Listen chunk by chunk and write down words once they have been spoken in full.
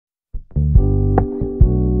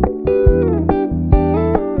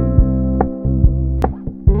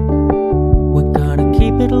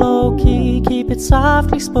it's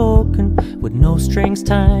softly spoken, with no strings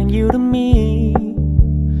tying you to me.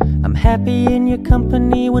 I'm happy in your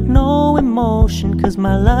company with no emotion, 'cause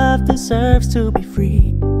my love deserves to be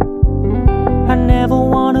free. I never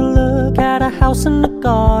wanna look at a house in the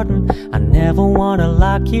garden, I never wanna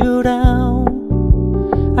lock you down.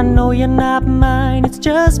 I know you're not mine, it's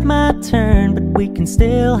just my turn, but we can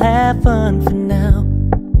still have fun for now.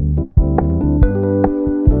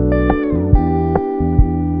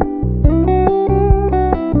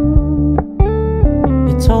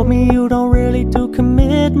 You told me you don't really do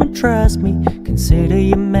commitment, trust me, consider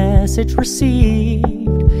your message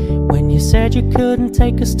received. When you said you couldn't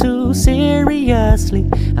take us too seriously,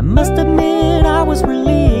 I must admit I was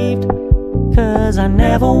relieved. 'Cause I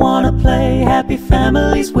never wanna play happy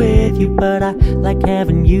families with you, but I like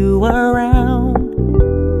having you around.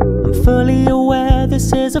 I'm fully aware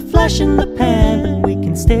this is a flash in the pan, but we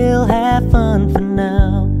can still have fun for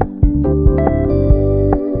now.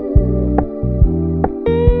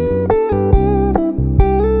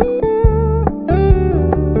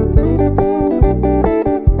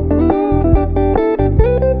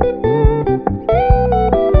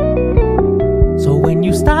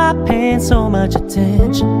 Paying so much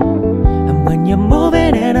attention, and when you're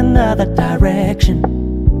moving in another direction,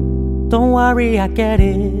 don't worry, I get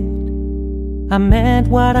it. I meant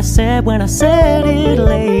what I said when I said it,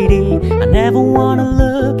 lady. I never wanna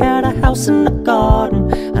look at a house in the garden,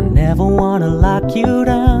 I never wanna lock you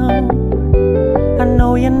down. I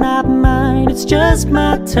know you're not mine, it's just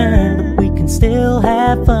my turn, but we can still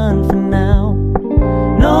have fun for now.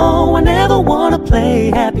 No, I never wanna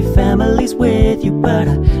play happy families with you, but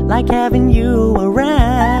I like having you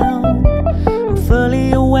around. I'm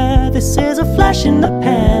fully aware this is a flash in the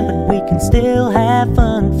pan, but we can still have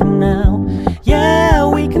fun for now. Yeah,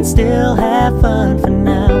 we can still have fun for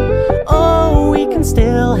now. Oh, we can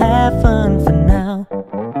still have fun for now.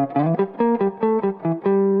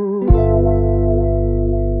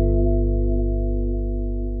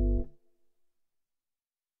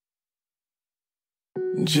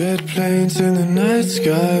 Jet planes in the night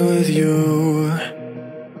sky with you,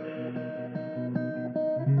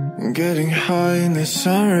 getting high in the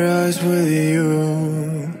sunrise with you,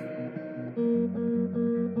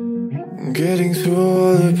 getting through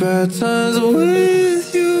all the bad times with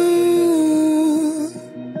you.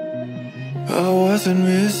 I wasn't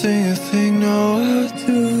missing a thing, no I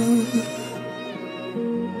do.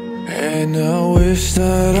 And I wish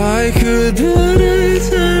that I could build a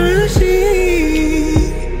time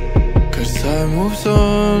machine, 'cause time moves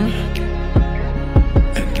on,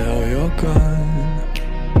 and now you're gone.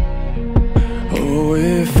 Oh,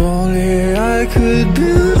 if only I could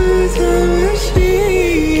build a time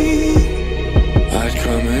machine, I'd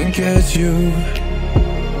come and get you.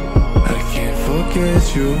 I can't forget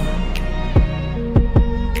you.